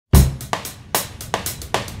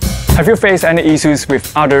Have you faced any issues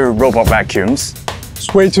with other robot vacuums?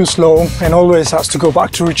 It's way too slow and always has to go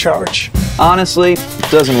back to recharge. Honestly, it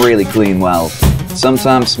doesn't really clean well.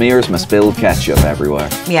 Sometimes smears my spilled ketchup everywhere.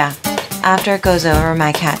 Yeah, after it goes over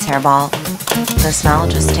my cat's hairball, the smell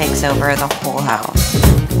just takes over the whole house.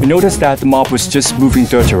 We noticed that the mop was just moving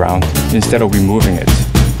dirt around instead of removing it.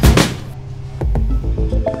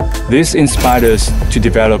 This inspired us to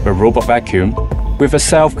develop a robot vacuum with a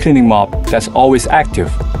self-cleaning mop that's always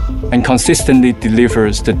active and consistently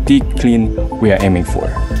delivers the deep clean we are aiming for.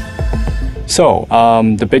 So,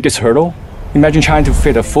 the biggest hurdle? Imagine trying to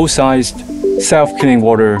fit a full-sized, self-cleaning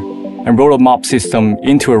water and roller mop system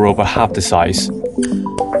into a robot half the size.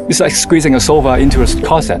 It's like squeezing a sofa into a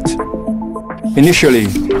corset. Initially,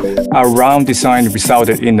 our round design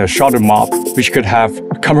resulted in a shorter mop, which could have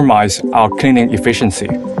compromised our cleaning efficiency.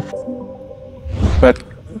 But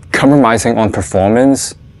compromising on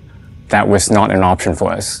performance, that was not an option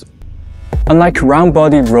for us. Unlike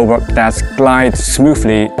round-bodied robot that glides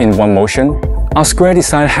smoothly in one motion, our square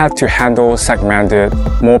design had to handle segmented,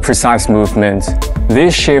 more precise movement.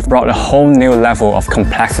 This shift brought a whole new level of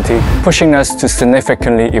complexity, pushing us to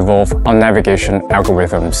significantly evolve our navigation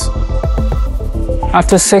algorithms.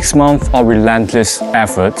 After 6 months of relentless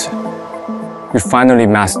effort, we finally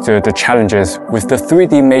mastered the challenges with the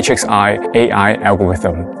 3D MatrixEye AI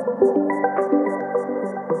algorithm.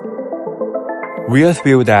 We are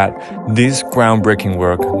thrilled that this groundbreaking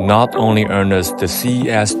work not only earned us the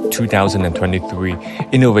CES 2023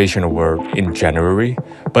 Innovation Award in January,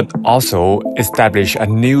 but also established a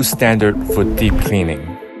new standard for deep cleaning.